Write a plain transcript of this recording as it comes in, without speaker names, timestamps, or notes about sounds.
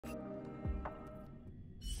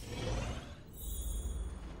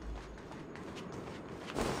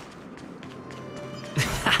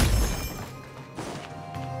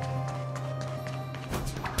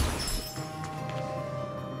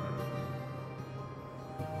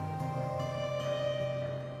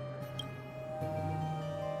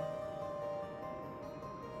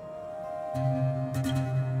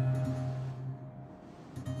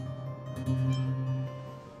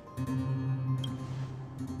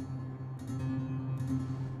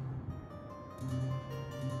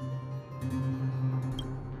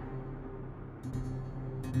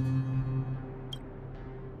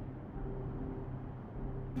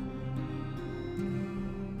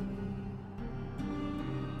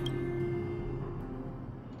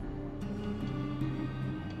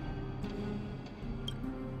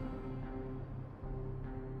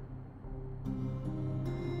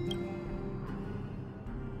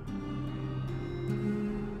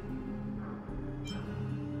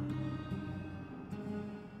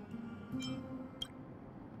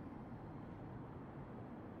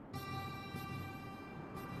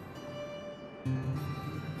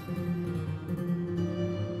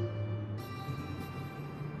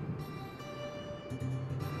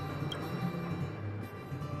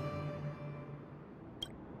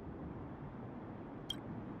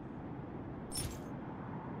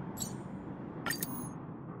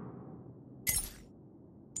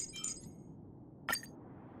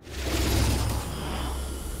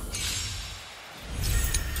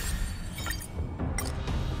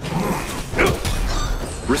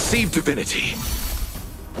Receive divinity.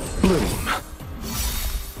 Bloom.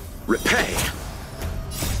 Repay.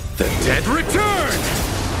 The dead return!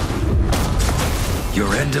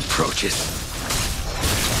 Your end approaches.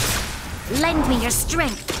 Lend me your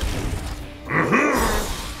strength.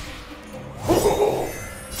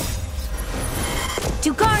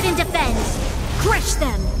 To guard and defend. Crush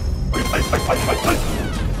them.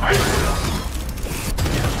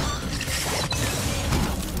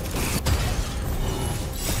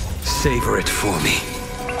 Savor it for me.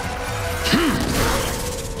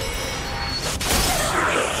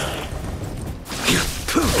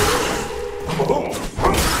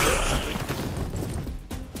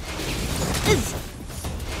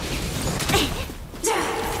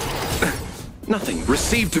 Nothing.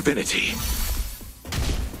 Receive divinity.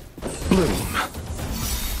 Bloom.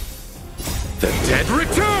 The dead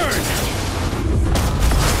return!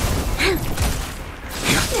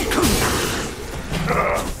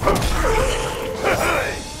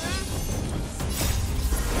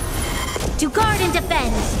 To guard and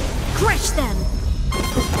defend. Crush them.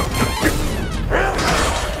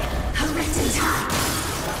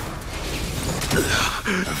 A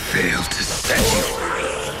veil to set you.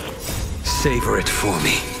 Savor it for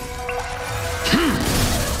me.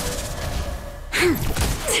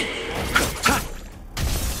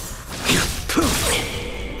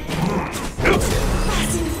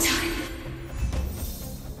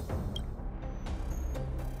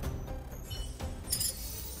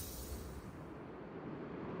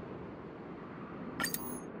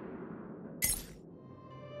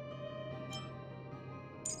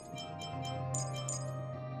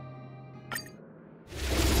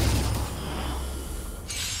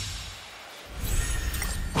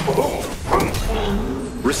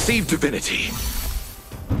 Receive divinity.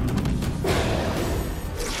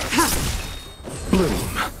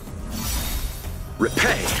 Bloom.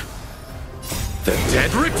 Repay. The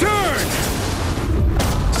dead return!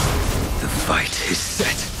 The fight is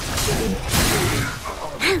set.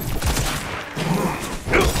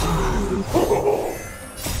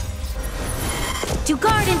 To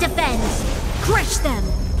guard and defend. Crush them.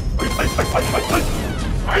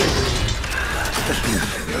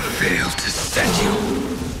 A veil to set you.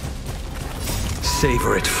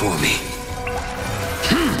 Savor it for me.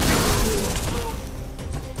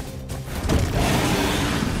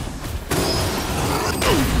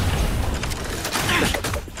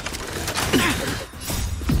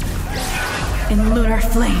 In lunar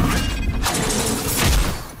flame.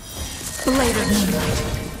 Blade of moonlight.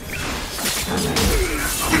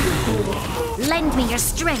 Lend me your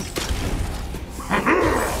strength.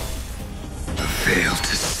 A veil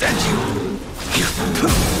to set you.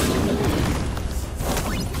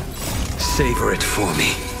 Savor it for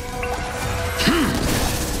me.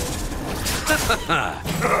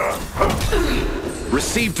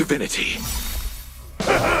 Receive divinity.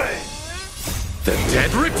 The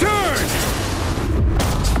dead return!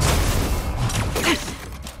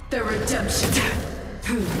 The redemption.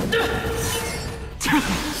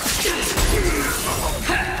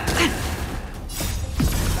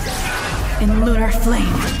 In lunar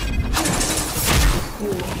flame.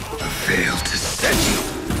 A veil to set you.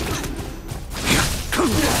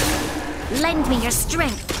 Lend me your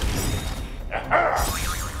strength.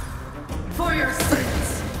 For your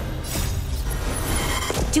sins.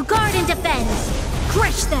 To guard and defend.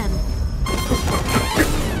 Crush them.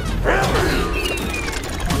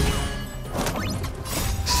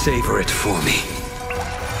 Savor it for me.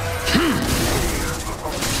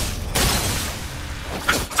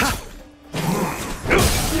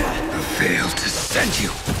 A veil to set you.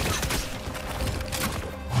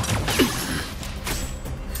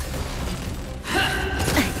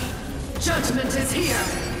 Judgment is here.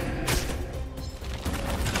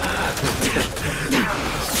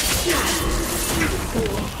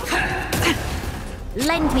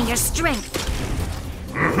 Lend me your strength.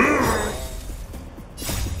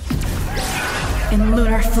 In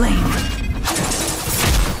lunar flame.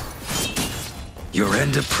 Your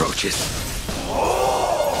end approaches. A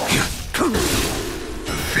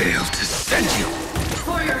veil to set you.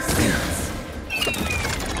 For your sins.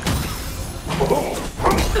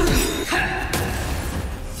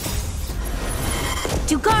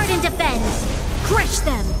 To guard and defend. Crush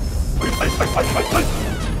them.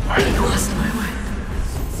 I lost my way.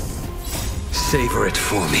 Savor it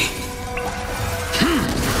for me.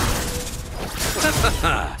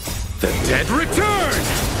 The dead return!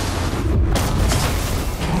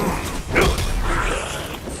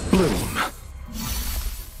 Bloom.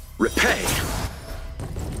 Repay.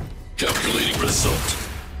 Calculating result.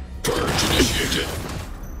 Purge initiated.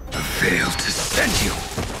 A veil to set you.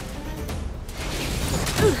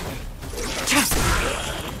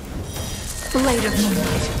 Blade of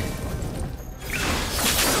Moonlight.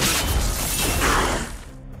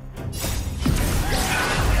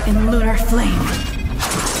 In lunar flame.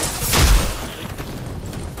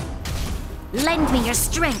 Lend me your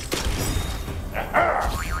strength.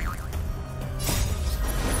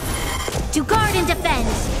 To guard and defend.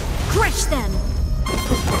 Crush them.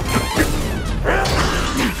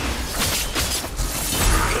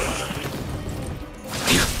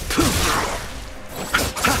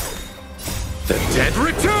 The dead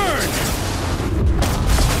return!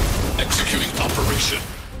 Executing operation.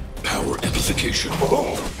 Power amplification.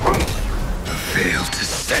 Failed to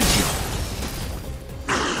send you.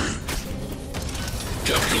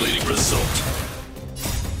 Calculating result.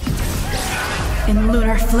 In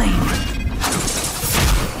lunar flame.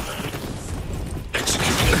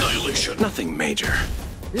 Executing annihilation. Nothing major.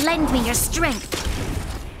 Lend me your strength.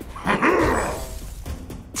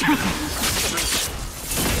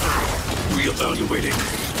 Reevaluating.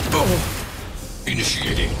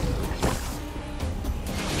 Initiating.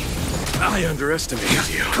 I underestimated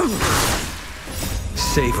you.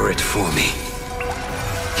 Savor it for me.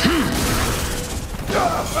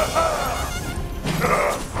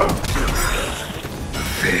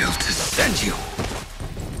 Failed to send you.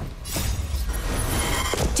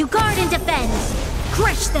 To guard and defend.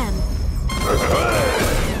 Crush them.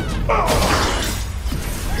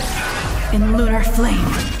 In lunar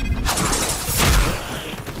flame.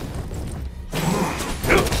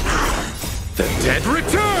 The dead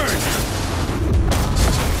return!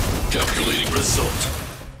 Calculating result.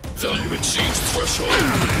 Value exceeds threshold.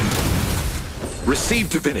 Receive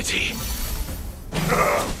divinity.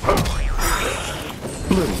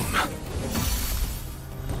 Bloom.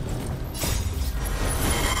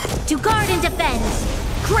 To guard and defend.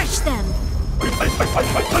 Crush them.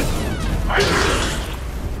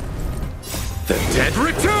 The dead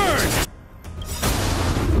return!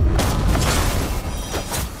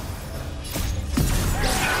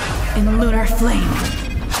 In lunar flame.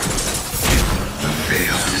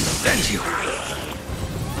 Failed to send you.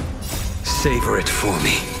 Savor it for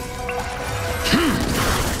me.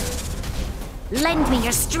 Lend me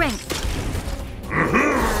your strength.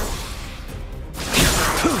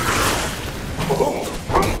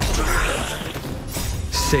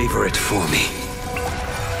 Savor it for me.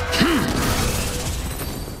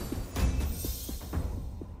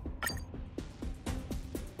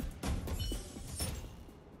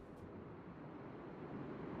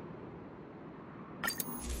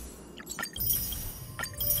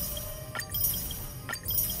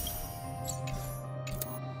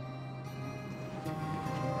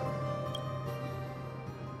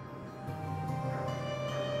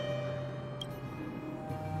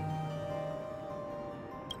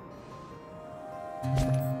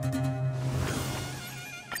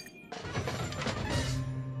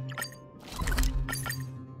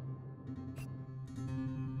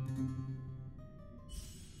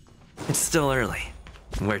 It's still early.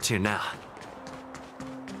 Where to now?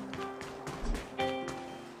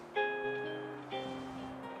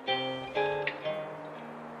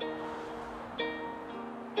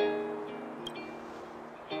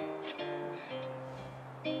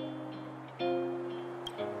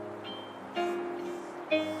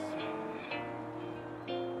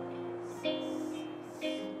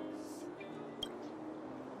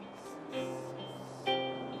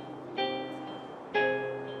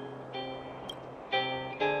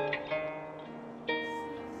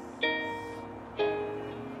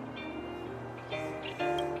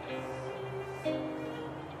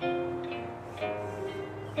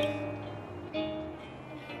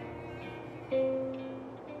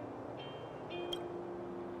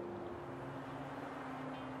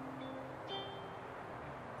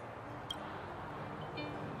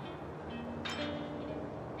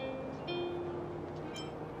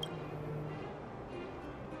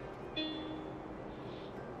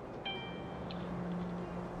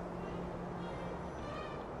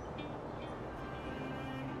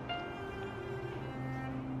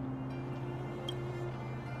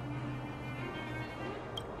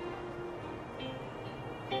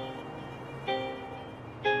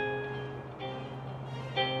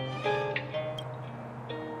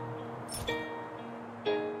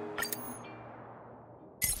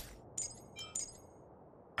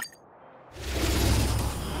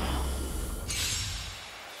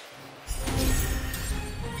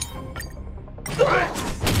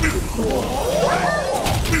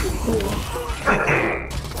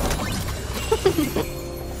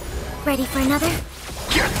 Ready for another?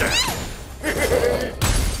 Get there!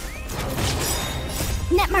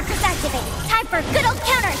 Net markers activated. Time for a good old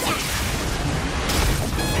counterattack.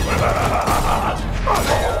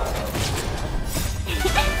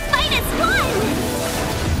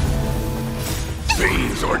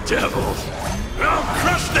 devils. I'll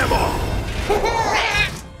crush them all!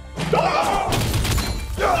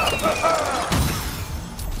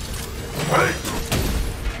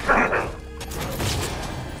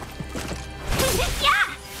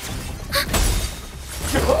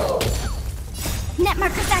 Net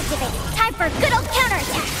markers activated. Time for a good old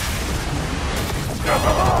counterattack.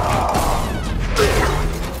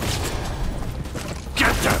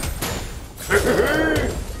 Get them!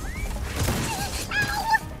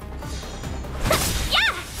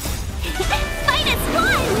 Yeah! Fight is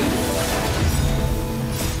won!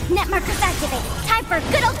 Net markers activated. Time for a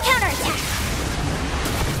good old counterattack.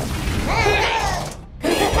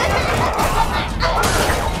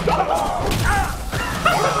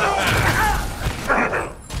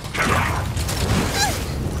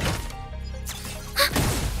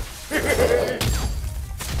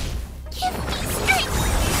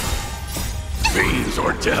 Fiends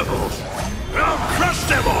or devils, I'll crush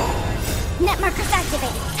them all! Net markers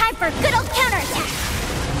activated. Time for a good old counterattack.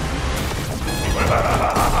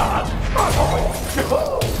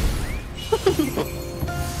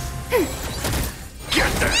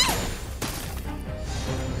 Get them!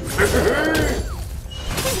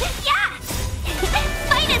 Yeah!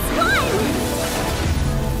 Fight is won!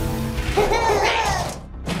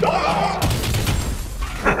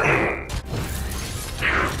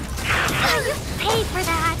 Oh, you paid for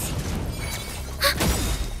that!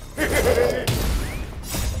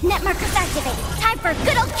 Net markers activated. Time for a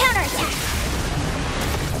good old counterattack.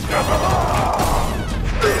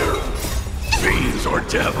 Fiends or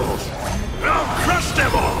devils, I'll crush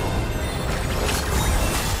them all!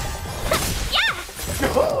 Yeah!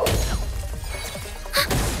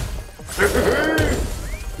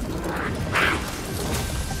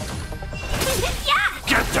 Yeah!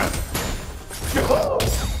 Get them!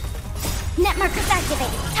 Net markers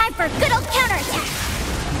activated. Time for a good old counterattack.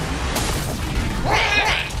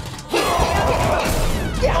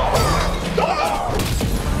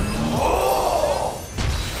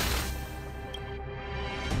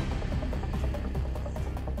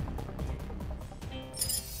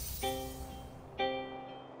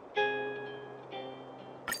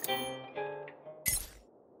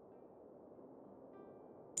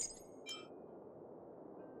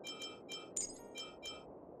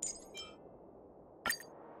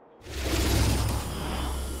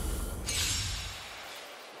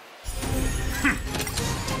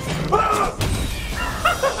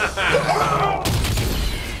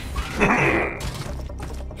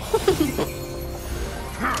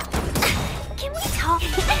 Can we talk?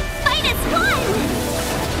 Fight is won!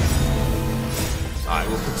 I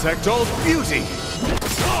will protect all beauty!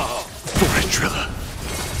 Fortrilla!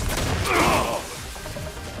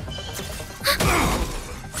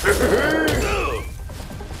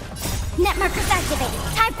 Net markers activated.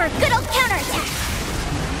 Time for a good old counterattack.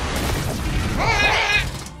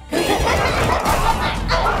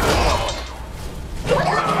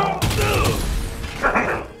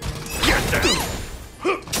 Get them!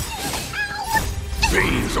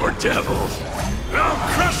 Fiends or devils, I'll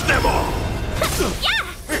crush them all! Yeah!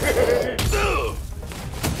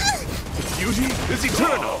 Beauty is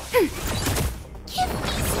eternal! Give me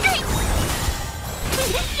strength!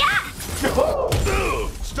 Yeah!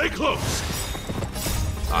 Stay close!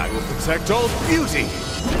 I will protect all beauty!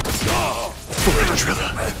 Fortrilla!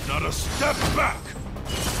 Not a step back!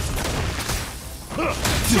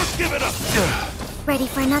 Just give it up! Ready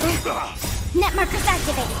for another? Net markers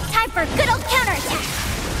activated. Time for a good old counterattack.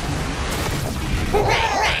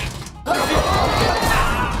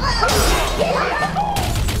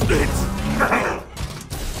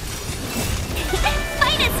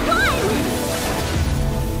 Fight is won!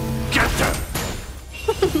 Get them!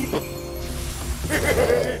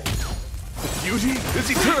 Beauty is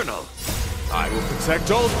eternal! I will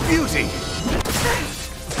protect all beauty!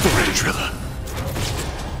 Fortrilla!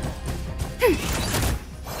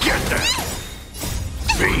 Get them!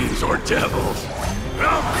 Fiends or devils,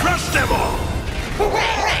 I'll crush them all!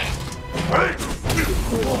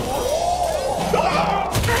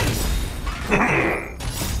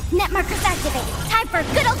 Net markers activated. Time for a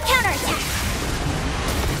good old counterattack.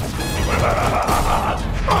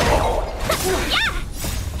 Yeah!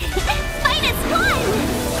 Fight is won!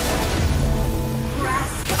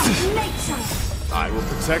 Nature! I will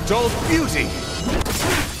protect all beauty!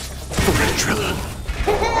 Fortrilla!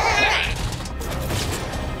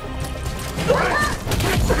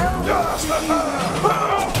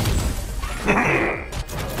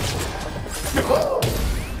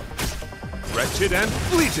 Wretched and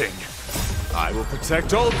fleeting! I will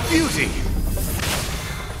protect all beauty!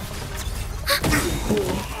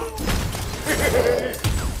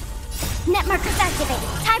 Net markers activated.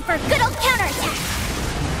 Time for a good old counterattack.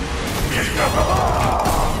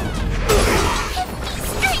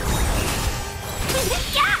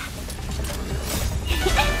 Yeah!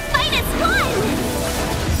 Fight is one!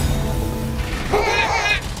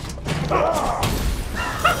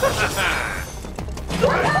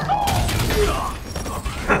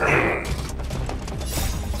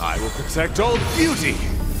 I will protect Old Beauty!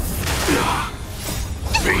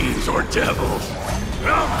 Fiends or devils,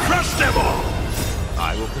 I'll crush them all!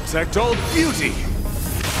 I will protect Old Beauty!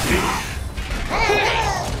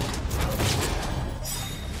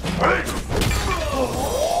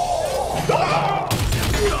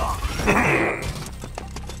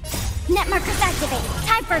 Net markers activated.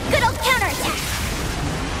 Time for a good old counterattack.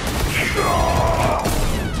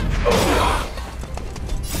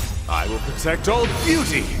 I will protect Old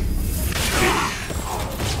Beauty!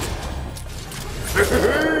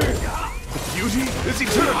 Beauty is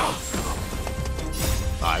eternal!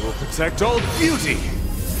 I will protect Old Beauty!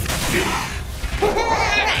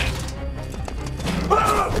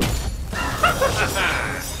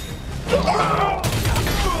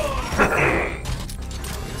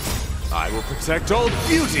 I will protect Old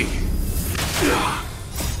Beauty!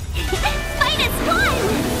 Fight is one!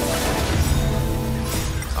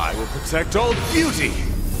 I will protect Old Beauty!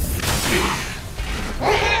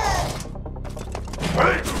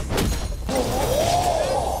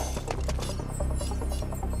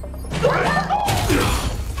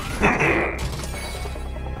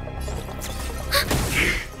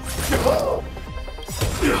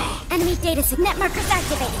 Enemy data sig net markers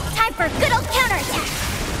activated. Time for a good old counterattack.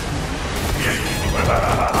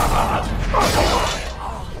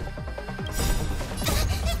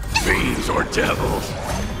 Fiends or devils,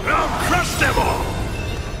 I'll crush them all!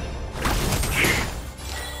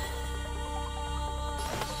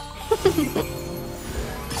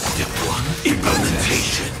 Step 1,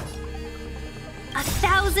 implementation.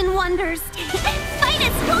 1,000 wonders. Fight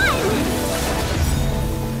is one!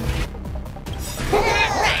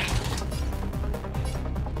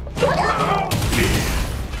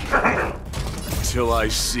 Until I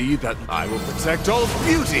see that I will protect Old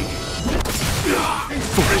Beauty!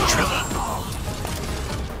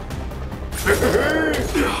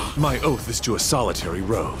 My oath is to a solitary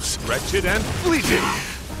rose, wretched and fleeting!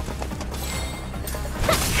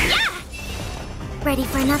 Ready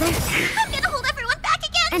for another? I'm gonna hold everyone back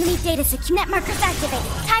again! Enemy data sig net markers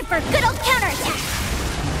activated. Time for a good old counterattack.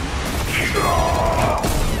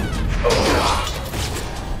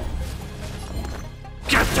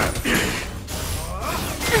 Get them!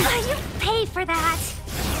 You pay for that.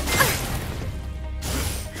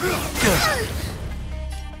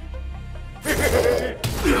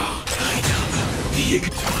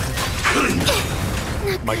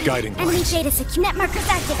 My guiding Enemy light. data sig net markers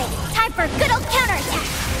activated. Time for a good old counterattack.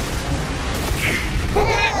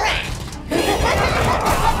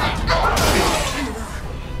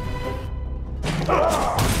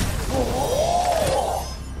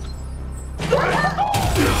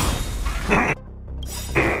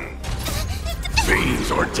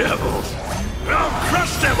 Fiends or devils, I'll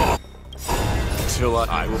crush them all! Until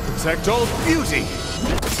I will protect Old Beauty!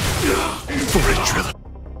 For a drill.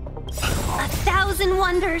 1,000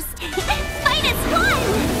 wonders. Fight is one!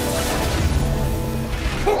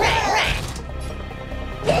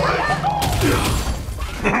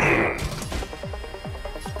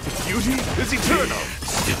 Beauty is eternal!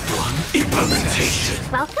 Step 1, implementation.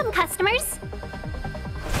 Welcome, customers.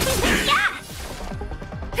 Yeah!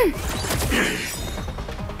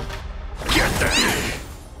 Get them!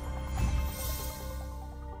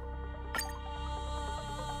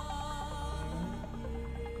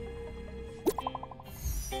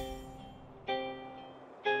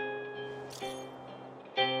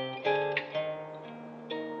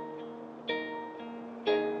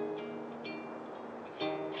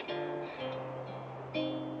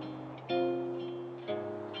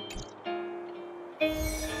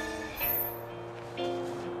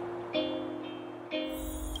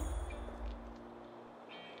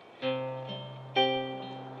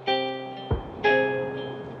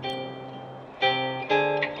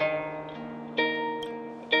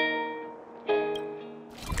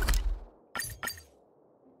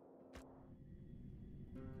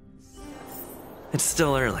 It's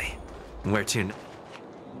still early. Where to?